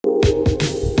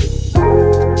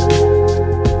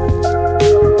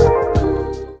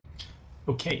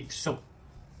Okay, so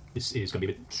this is going to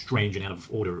be a bit strange and out of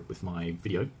order with my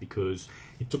video because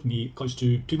it took me close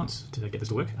to 2 months to get this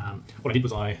to work. What I did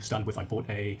was I bought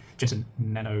a Jetson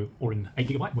Nano Orin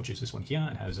 8GB, which is this one here.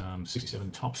 It has 67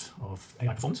 TOPS of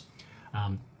AI performance,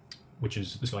 which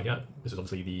is this guy here. This is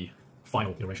obviously the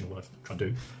final iteration of what I've tried to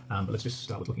do. But let's just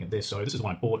start with looking at this. So this is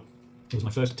one I bought. It was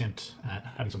my first attempt at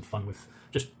having some fun with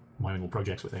just my own little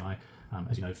projects with AI.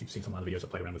 As you know, if you've seen some other videos, I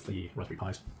play around with the Raspberry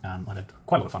Pis. I had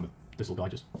quite a lot of fun with this little guy,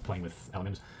 just playing with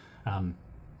LMMs.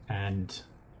 And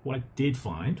what I did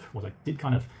find was I did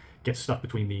kind of get stuck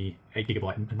between the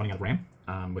 8GB and running out of RAM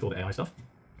with all the AI stuff.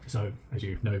 So, as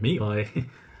you know me, I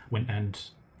went and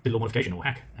did a little modification or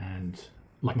hack. And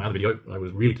like my other video, I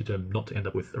was really determined not to end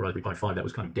up with a Raspberry Pi 5 that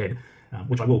was kind of dead,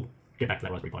 which I will get back to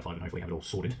that Raspberry Pi 5 and hopefully have it all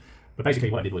sorted. But basically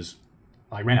what I did was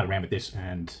I ran out of RAM with this,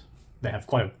 and they have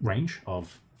quite a range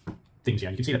of things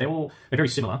here. You can see that they're very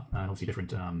similar, and obviously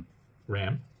different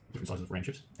RAM, different sizes of RAM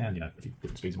chips, and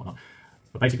different speeds and whatnot.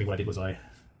 But basically what I did was I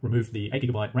removed the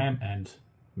 8GB RAM, and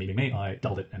me, I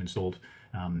doubled it and installed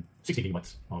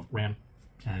 16GB of RAM.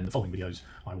 And the following videos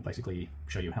I will basically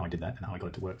show you how I did that and how I got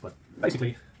it to work. But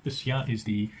basically this here is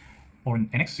the Orin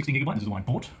NX 16GB. This is the one I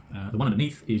bought. The one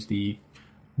underneath is the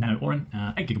Nano Orin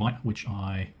 8GB, which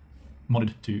I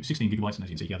modded to 16GB, and as you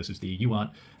can see here, this is the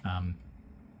UART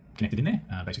connected in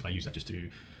there. Basically I use that just to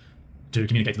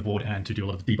communicate to the board and to do a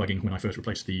lot of debugging when I first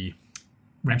replaced the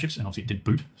RAM chips, and obviously it did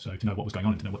boot, so to know what was going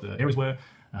on and to know what the errors were.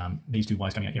 These two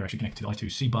wires coming out here actually connect to the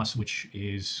I2C bus, which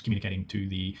is communicating to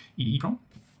the EEPROM,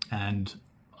 and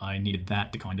I needed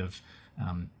that to kind of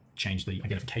change the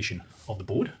identification of the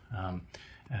board.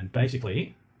 And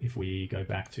basically, if we go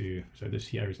back to, so this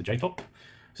here is the JTOP.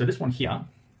 So this one here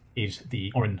is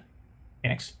the Orin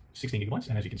NX 16GB,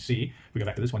 and as you can see, if we go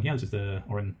back to this one here, this is the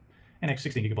Orin NX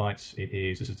 16GB.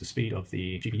 This is the speed of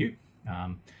the GPU.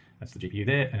 That's the GPU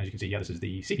there, and as you can see, yeah, this is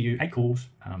the CPU, 8 cores,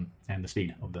 and the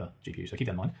speed of the GPU. So keep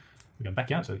that in mind. We go back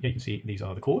here, so yeah, you can see these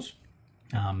are the cores.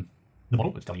 The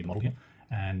model, it's telling you the model here,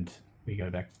 and we go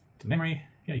back to memory.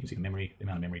 Yeah, you can see the memory, the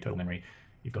amount of memory, total memory.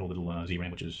 You've got all the little ZRAM,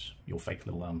 which is your fake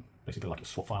little, basically like your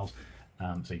swap files.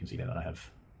 So you can see there that I have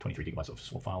 23GB of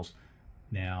swap files.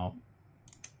 Now,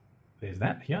 there's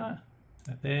that here,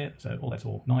 that there. So all that's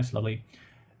all nice, lovely.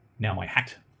 Now my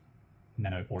hacked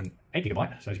Nano Orin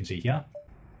 8GB. So as you can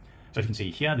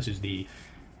see here, this is the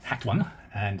hacked one.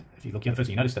 And if you look here, first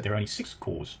you notice that there are only 6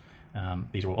 cores.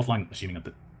 These are all offline, assuming that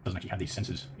it doesn't actually have these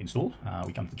sensors installed.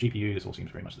 We come to the GPU, this all seems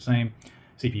very much the same.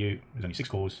 CPU, there's only 6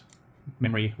 cores.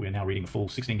 Memory, we're now reading the full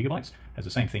 16GB. Has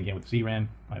the same thing here with the ZRAM.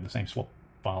 I have the same swap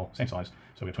file, same size.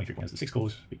 So we have 23 cores, the 6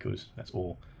 cores, because that's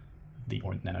all the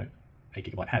Orin Nano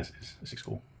 8GB has, is a 6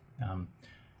 core.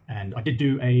 And I did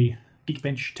do a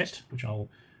Geekbench test, which I'll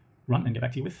run and get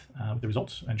back to you with the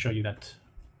results and show you that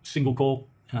single core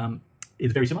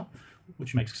is very similar,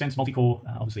 which makes sense. Multi-core,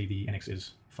 obviously the NX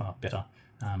is far better,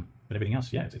 but everything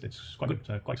else, yeah, it's quite good.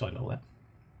 So quite excited about all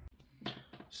that.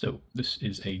 So this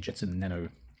is a Jetson Nano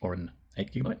Orin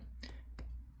 8GB.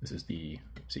 This is the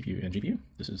CPU and GPU.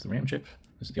 This is the RAM chip.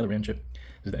 This is the other RAM chip.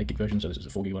 This is the 8GB version, so this is a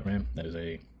 4GB RAM. That is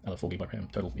another 4GB RAM.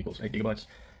 Total equals 8GB.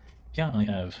 Here I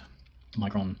have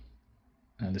Micron,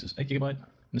 and this is 8GB. And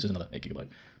this is another 8GB.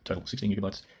 Total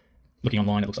 16GB. Looking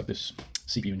online, it looks like this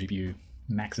CPU and GPU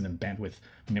maximum bandwidth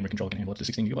memory controller can handle up to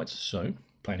 16GB. So,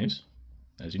 plan is,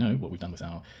 as you know, what we've done with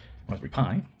our Raspberry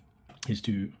Pi is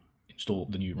to install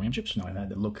the new RAM chips. Now I've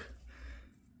had a look.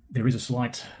 There is a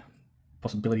slight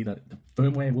possibility that the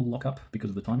firmware will lock up because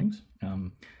of the timings.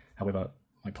 However,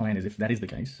 my plan is, if that is the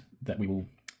case, that we will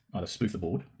either spoof the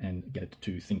board and get it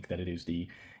to think that it is the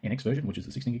NX version, which is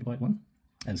the 16GB one,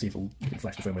 and see if we can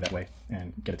flash the firmware that way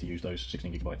and get it to use those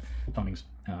 16GB timings.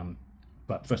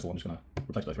 But first of all, I'm just going to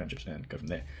replace both RAM chips and go from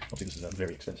there. Obviously, this is a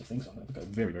very expensive thing, so I'm going to go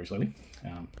very, very slowly.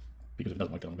 Because if it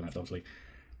doesn't work, then I'm going to have to obviously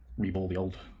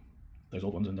reball those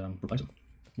old ones and replace them.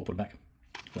 We'll put them back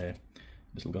where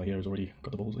this little guy here has already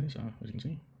got the balls there, so as you can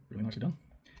see, really nicely done.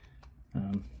 A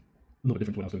little bit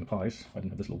different when I was doing the pies. I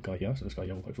didn't have this little guy here, so this guy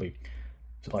here will hopefully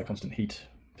supply constant heat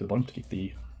to the bottom to keep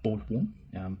the board warm.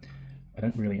 I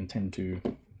don't really intend to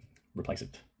replace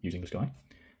it using this guy,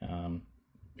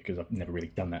 because I've never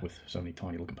really done that with so many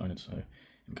tiny little components, so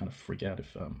I'm kind of freak out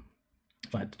if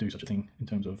I had to do such a thing in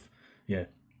terms of, yeah,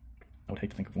 I would hate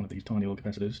to think of one of these tiny little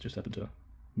capacitors just happened to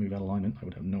move out of alignment. I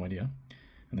would have no idea,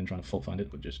 and then trying to fault find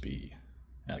it would just be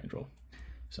out of control.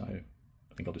 So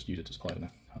I think I'll just use it to supply it in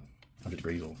 100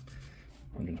 degrees or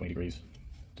 120 degrees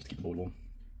just to keep the board warm,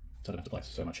 so I don't have to place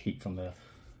so much heat from the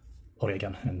hot air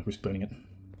gun and risk burning it.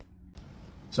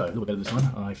 So a little bit better this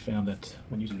time. I found that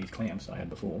when using these clamps I had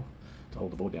before to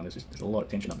hold the board down, there's a lot of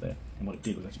tension up there, and what it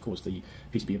did was actually cause the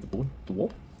PCB of the board to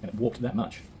warp, and it warped that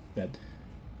much that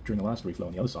during the last reflow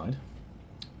on the other side,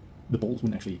 the balls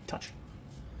wouldn't actually touch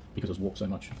because it was warped so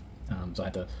much. So I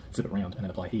had to flip it around and then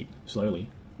apply heat slowly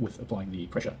with applying the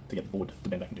pressure to get the board to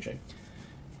bend back into shape.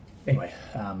 Anyway,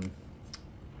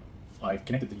 I've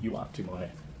connected the UART to my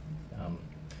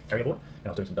carrier board, and I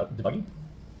was doing some debugging.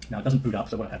 Now it doesn't boot up,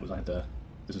 so what I had was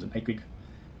this is an 8 gig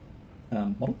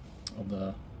model of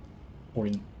the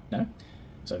Orin Nano.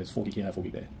 So there's 4 gig here, 4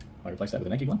 gig there. I replaced that with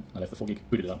an 8 gig one. I left the 4 gig,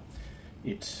 booted it up.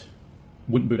 It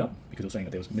wouldn't boot up because it was saying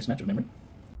that there was a mismatch of memory.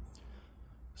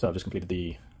 So I've just completed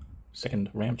the second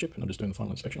RAM chip, and I'm just doing the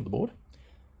final inspection of the board.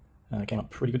 It came up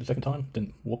pretty good the second time,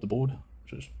 didn't warp the board,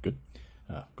 which is good.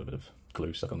 Got a bit of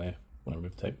glue stuck on there when I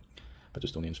removed the tape, but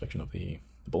just doing the inspection of the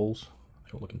balls,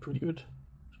 they're all looking pretty good,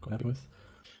 quite happy with.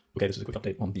 Okay, this is a quick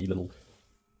update on the little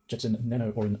Jetson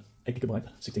Nano Orin 8GB,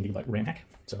 16GB RAM hack.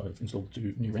 So I've installed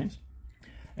 2 new RAMs,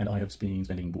 and I have been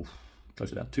spending close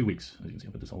to about 2 weeks, as you can see,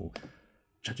 I've got this whole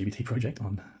ChatGPT project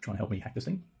on trying to help me hack this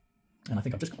thing. And I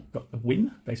think I've just got a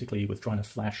win, basically, with trying to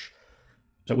flash.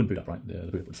 So it wouldn't boot up, right?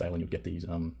 The boot would fail, and you'd get these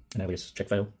an alias check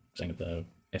fail saying that the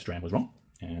SRAM was wrong.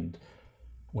 And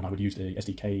when I would use the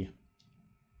SDK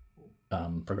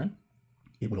program,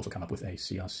 it would also come up with a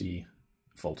CRC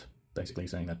fault, basically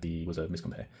saying that there was a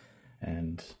miscompare.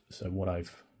 And so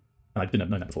I didn't have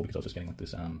known that before because I was just getting like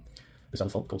this other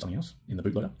fault called something else in the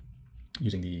bootloader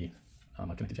using the I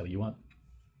connected to the UART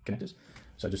connectors.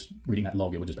 So just reading that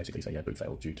log, it would just basically say, yeah, boot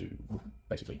failed due to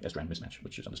basically SRAM mismatch,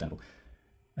 which is understandable.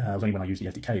 It was only when I used the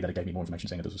SDK that it gave me more information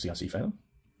saying that there was a CRC failure.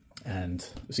 And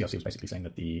the CRC was basically saying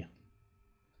that the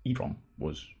EEPROM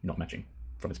was not matching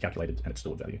from its calculated and its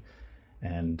stored value.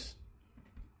 And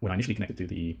when I initially connected to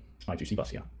the I2C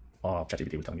bus here,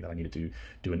 ChatGPT was telling me that I needed to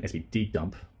do an SVD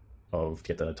dump to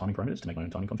get the timing parameters to make my own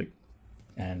timing config.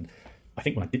 And I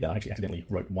think when I did that, I actually accidentally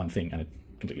wrote one thing and it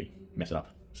completely messed it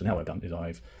up. So now what I've done is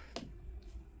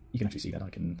you can actually see that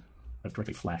I've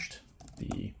correctly flashed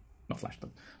not flashed, but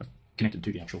I've connected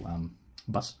to the actual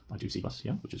bus, I2C bus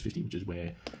here, which is 50, which is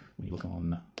where, when you look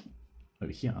on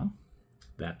over here,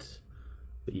 that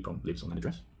the EEPROM lives on that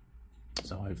address.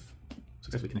 So I've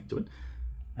successfully connected to it.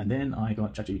 And then I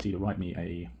got ChatGPT to write me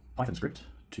a Python script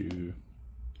to,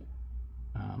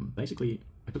 basically,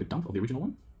 I took a dump of the original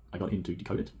one, I got him to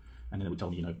decode it, and then it would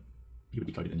tell me, he would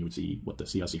decode it and you would see what the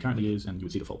CRC currently is, and you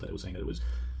would see the fault that it was saying that it was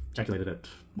calculated at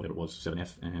whatever it was,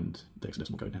 7F, and the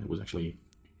hexadecimal code, and it was actually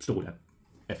stored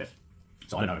at FF.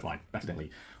 So I don't know if I accidentally,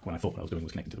 when I thought what I was doing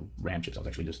was connected to the RAM chips, I was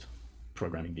actually just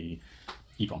programming the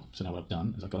EEPROM. So now what I've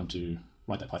done is I've got him to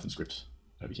write that Python script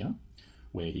over here,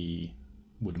 where he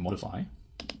would modify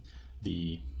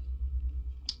the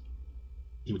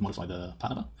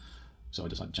part number. So I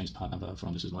decided to change the part number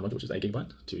from, this is my logic, which is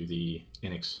 8GB, to the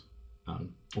NX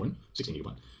Orin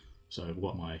 16GB. So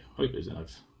what my hope is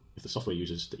that if the software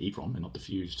uses the EEPROM and not the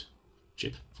fused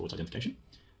chip for its identification,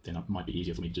 then it might be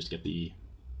easier for me to just get the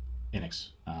NX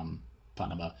part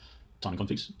number timing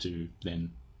configs to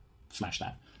then flash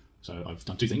that. So I've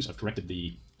done 2 things. I've corrected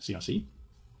the CRC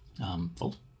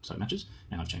fault so it matches,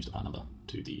 and I've changed the part number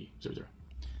to the 00.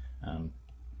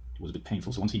 It was a bit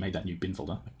painful, so once he made that new bin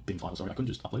file, I couldn't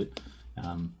just upload it,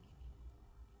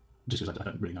 just because I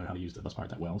don't really know how to use the bus pirate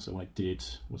that well. So what I did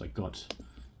was I got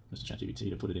Mr. ChatGPT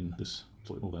to put it in this,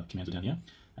 so all the commands are down here,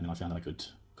 and then I found that I could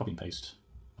copy and paste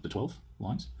up to 12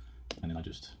 lines, and then I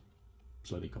just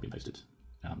slowly copy and pasted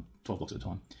 12 blocks at a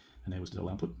time, and there was the whole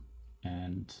output.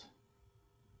 And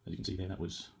as you can see there, that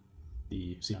was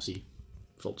the CRC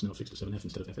faults now fixed to 7F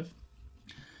instead of FF.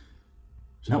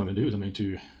 So now what I'm going to do is I'm going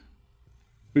to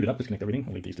boot it up, disconnect everything,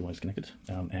 I'll leave these devices connected,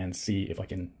 and see if I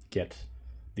can get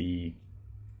the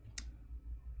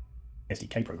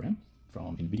SDK program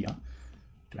from NVIDIA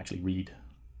to actually read,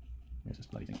 where's this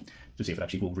bloody thing, to see if it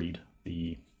actually will read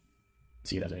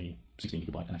see it as a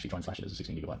 16GB and actually try and flash it as a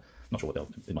 16GB. Not sure what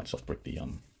it might soft brick the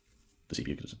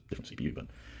CPU because it's a different CPU, but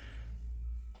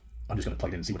I'm just going to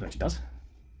plug it in and see what it actually does,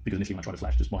 because initially when I tried to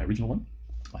flash just my original one,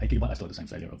 my 8GB, I still had the same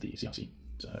failure of the CRC.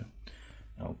 So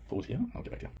I'll pause here, I'll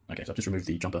get back to you. Okay, so I've just removed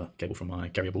the jumper cable from my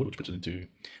carrier board, which puts it into,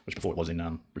 which before it was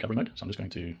in recovery mode. So I'm just going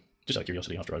to, just out of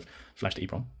curiosity, after I've flashed the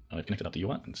EEPROM, I've connected up to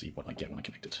UART and see what I get when I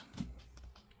connect it.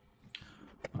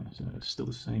 Right, so it's still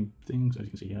the same things, as you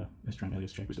can see here, SRAM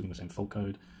alias check, we're still doing the same fault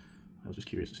code. I was just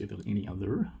curious to see if there was any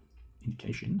other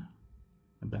indication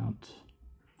about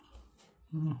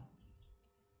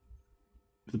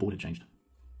if the board had changed.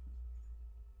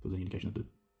 If there's any indication that the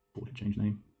board had changed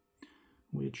name,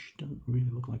 which doesn't really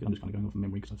look like it. I'm just kind of going off of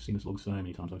memory because I've seen this log so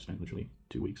many times. I've spent literally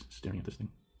 2 weeks staring at this thing.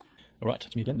 Alright,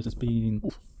 it's me again. This has been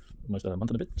almost a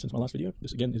month and a bit since my last video.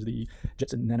 This again is the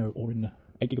Jetson Nano Orin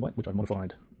 8GB, which I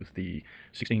modified with the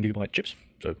 16GB chips.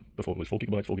 So before it was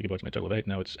 4GB made a total of 8,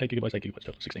 now it's 8GB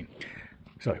total of 16.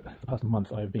 So the past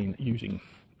month I've been using,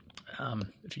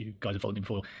 if you guys have followed me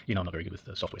before, you know I'm not very good with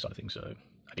the software side of things, so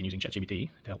I've been using ChatGPT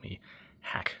to help me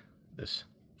hack this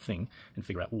thing and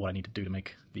figure out what I need to do to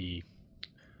make the,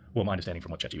 well, my understanding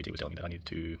from what ChatGPT was telling me, that I needed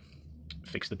to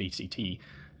fix the BCT,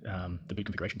 the boot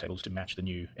configuration tables, to match the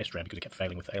new SRAM, because it kept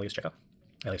failing with the alias checker.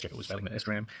 Alias checker was failing the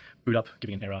SRAM, boot up,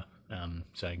 giving an error,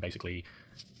 saying basically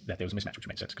that there was a mismatch, which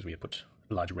made sense because we had put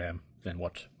larger RAM than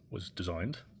what was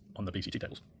designed on the BCT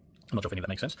tables. I'm not sure if any of that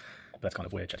makes sense, but that's kind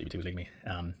of where ChatGPT was leading me.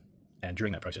 And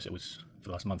during that process, it was, for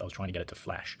the last month, I was trying to get it to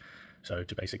flash. So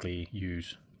to basically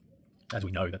use, as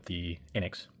we know that the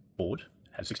NX board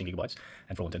has 16GB,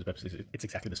 and for all intents and purposes, it's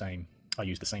exactly the same. I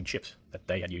used the same chips that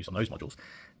they had used on those modules.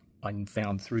 I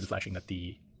found through the flashing that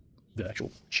the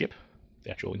actual chip,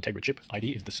 the actual Integra chip ID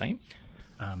is the same.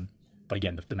 But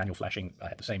again, the manual flashing, I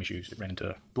had the same issues. It ran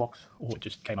into blocks, or it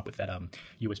just came up with that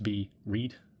USB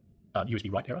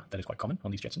write error that is quite common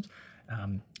on these Jetsons.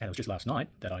 And it was just last night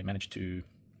that I managed to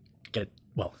get it,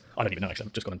 well, I don't even know, actually.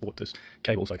 I've just gone and bought this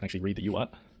cable so I can actually read the UART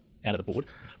out of the board.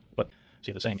 But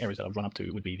so yeah, the same errors that I've run up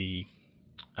to would be the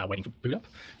waiting for boot up,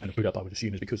 and the boot up I would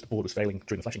assume is because the board was failing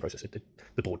during the flashing process.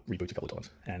 The board reboots a couple of times,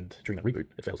 and during that reboot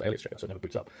it fails the alias checker, so it never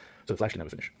boots up, so the flash can never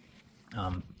finish.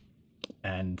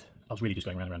 And I was really just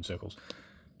going around in circles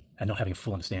and not having a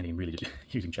full understanding, and really just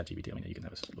using ChatGPT. I mean, you can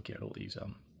have a look here at all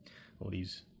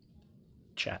these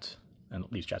chats, and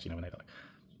these chats, you know, when they're like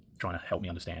trying to help me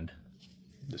understand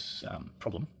this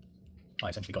problem. I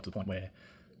essentially got to the point where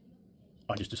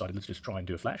I just decided, let's just try and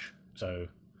do a flash. So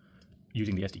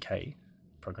using the SDK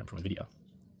program from NVIDIA,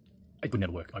 it would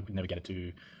never work. I would never get it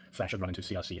to flash. I'd run into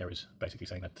CRC errors, basically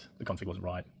saying that the config wasn't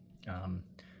right.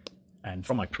 And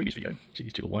from my previous video, see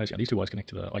these two wires? Yeah, these two wires connect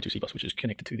to the I2C bus, which is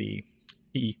connected to the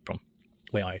EEPROM,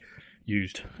 where I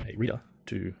used a reader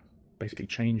to basically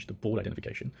change the board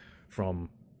identification from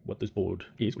what this board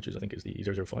is, which is, I think, is the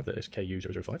 005, the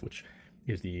SKU005, which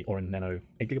is the Orin Nano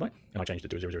 8GB, and I changed it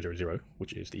to 0000,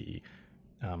 which is the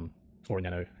Orin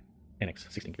Nano NX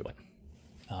 16GB.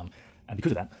 And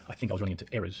because of that, I think I was running into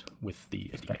errors with the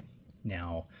SDK.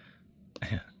 Now,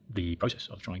 the process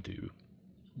of trying to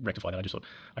rectify that, I just thought,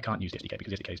 I can't use the SDK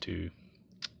because the SDK is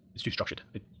it's too structured.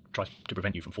 It tries to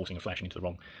prevent you from forcing a flashing into the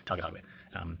wrong target hardware.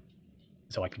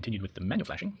 So I continued with the manual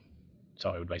flashing. So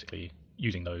I would basically,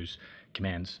 using those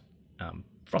commands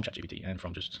from ChatGPT and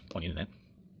from just on the internet,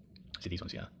 see these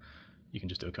ones here, you can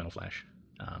just do a kernel flash.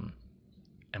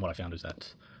 And what I found is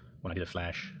that when I did a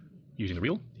flash using the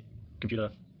real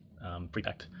computer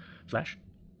pre-packed flash,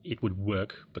 it would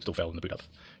work but still fail in the boot up.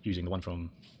 Using the one from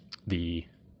the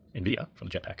NVIDIA, from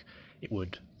the Jetpack, it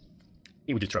would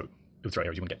just throw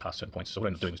errors. You wouldn't get past certain points. So what I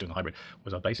ended up doing was doing the hybrid,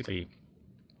 was I basically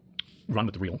run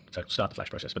with the real, so start the flash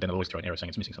process, but then I'll always throw an error saying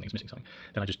it's missing something,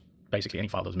 Then I just, basically any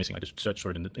file that was missing, I just searched for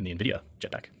it in the NVIDIA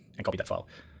Jetpack and copied that file.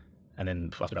 And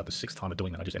then after about the 6th time of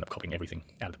doing that, I just ended up copying everything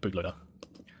out of the bootloader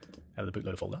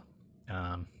folder,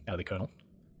 out of the kernel,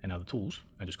 and out of the tools,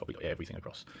 and just copied everything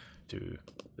across to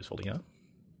this folder here.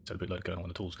 So the bootloader kernel and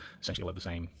the tools essentially all have the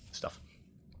same stuff.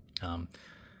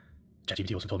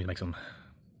 ChatGPT also told me to make some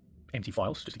empty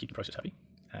files just to keep the process happy,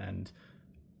 and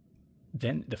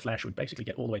then the flash would basically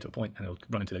get all the way to a point, and it'll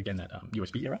run into again that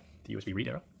USB error, the USB read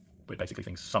error, where it basically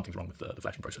thinks something's wrong with the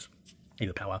flashing process,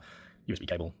 either power, USB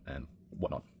cable, and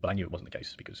whatnot. But I knew it wasn't the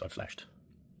case because I've flashed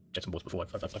Jetson boards before.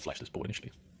 I flashed this board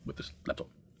initially with this laptop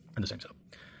and the same setup.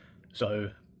 So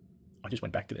I just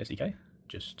went back to the SDK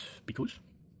just because,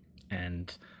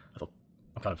 and I thought,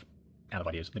 I'm kind of out of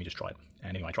ideas, let me just try it.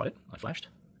 And anyway, I tried it, I flashed,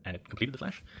 and it completed the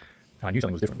flash. And I knew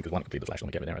something was different because one, it completed the flash, and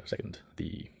I gave an error. Second,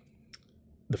 the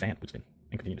fan would spin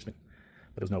and continue to spin.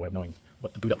 But there was no way of knowing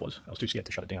what the boot up was. I was too scared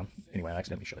to shut it down. Anyway, I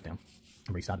accidentally shut it down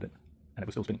and restarted it, and it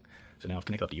was still spinning. So now I've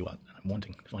connected up the UART, and I'm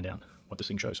wanting to find out what this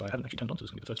thing shows. So I haven't actually turned on, so this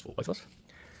is going to be the first for both of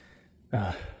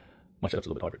us. My setup's a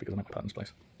little bit hybrid because I'm at my partner's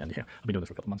place. And yeah, I've been doing this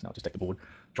for a couple of months now. Just take the board,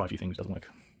 try a few things, doesn't work.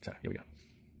 So here we go.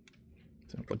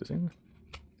 So I'll plug this in.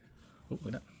 Oh, look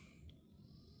at that.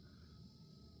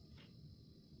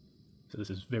 So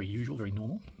this is very usual, very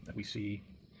normal that we see.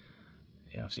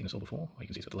 Yeah, I've seen this all before. You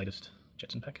can see it's got the latest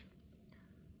Jetson pack.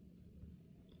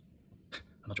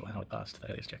 I'm not sure how it passed the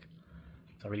alias check.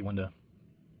 So I really wonder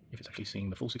if it's actually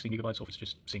seeing the full 16GB or if it's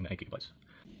just seeing the 8GB.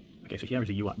 Okay, so here is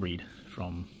a UART read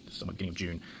from somewhere beginning of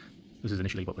June. This is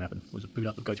initially what would happen, was a boot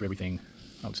up, would go through everything.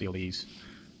 I would see all these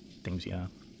things here,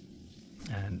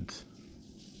 and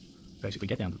basically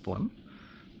get down to the bottom.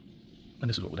 And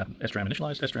this is what would happen. SRAM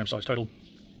initialized, SRAM size total,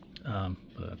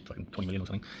 fucking 20 million or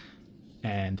something.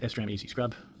 And SRAM easy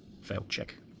scrub, failed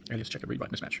check, alias checker, read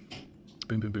write mismatch.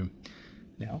 Boom, boom, boom.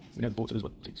 Now, we know the board says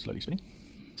what it's slowly spinning.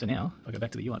 So now, if I go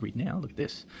back to the UI read now, look at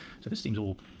this. So this seems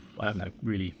all, I haven't had a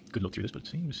really good look through this, but it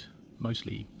seems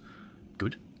mostly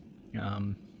good.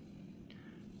 SRAM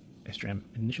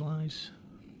initialize.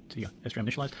 So yeah, SRAM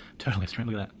initialize. Total SRAM,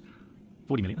 look at that.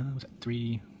 40 million, what's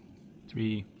that?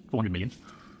 400 million.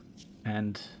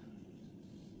 And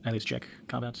alias check,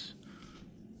 carve-outs.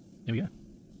 There we go.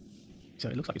 So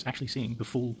it looks like it's actually seeing the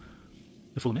full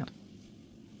amount,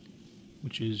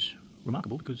 which is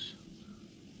remarkable because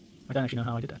I don't actually know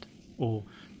how I did that, or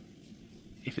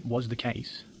if it was the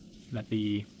case that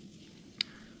the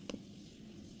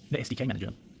SDK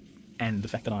manager and the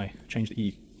fact that I changed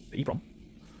the EEPROM,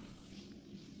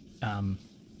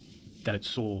 that it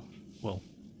saw, well,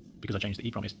 because I changed the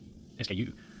EEPROM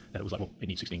SKU, that it was like, well, it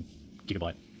needs 16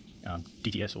 gigabyte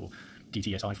DTS or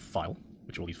DTSI file,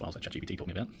 which are all these files that ChatGPT told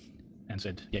me about, and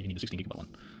said, yeah, you need a 16 gigabyte one,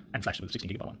 and flashed it with a 16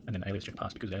 gigabyte one, and then alias check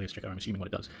passed, because the alias checker, I'm assuming what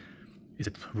it does is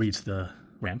it reads the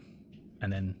RAM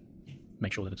and then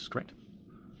make sure that it's correct.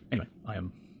 Anyway, I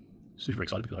am super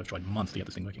excited because I've tried months to get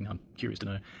this thing working. I'm curious to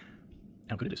know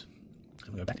how good it is. So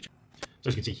I'm going to go back to check. So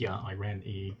as you can see here, I ran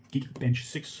a Geekbench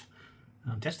 6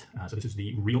 test. So this is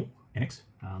the real NX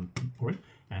Orin,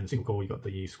 and single core, you got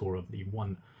the score of the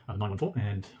 914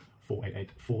 and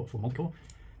 4884 for multi-core.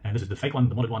 And this is the fake one,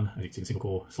 the modded one. As you can see, single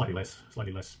core, slightly less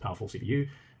powerful CPU.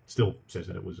 Still says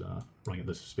that it was running at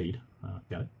this speed.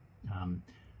 Doubt it.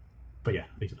 But yeah,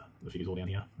 these are the figures all down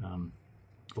here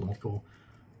for the multi-core.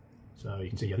 So you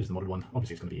can see, yeah, this is the modded one.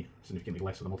 Obviously, it's going to be significantly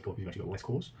less for the multi-core because you've actually got less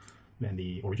cores than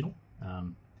the original.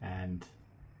 And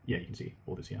yeah, you can see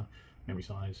all this here, memory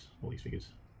size, all these figures.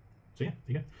 So yeah,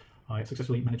 there you go. I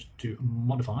successfully managed to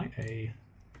modify a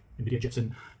NVIDIA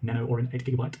Jetson Nano Orin 8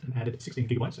 GB and added 16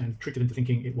 GB and tricked it into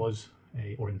thinking it was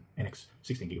a Orin NX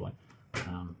 16 GB.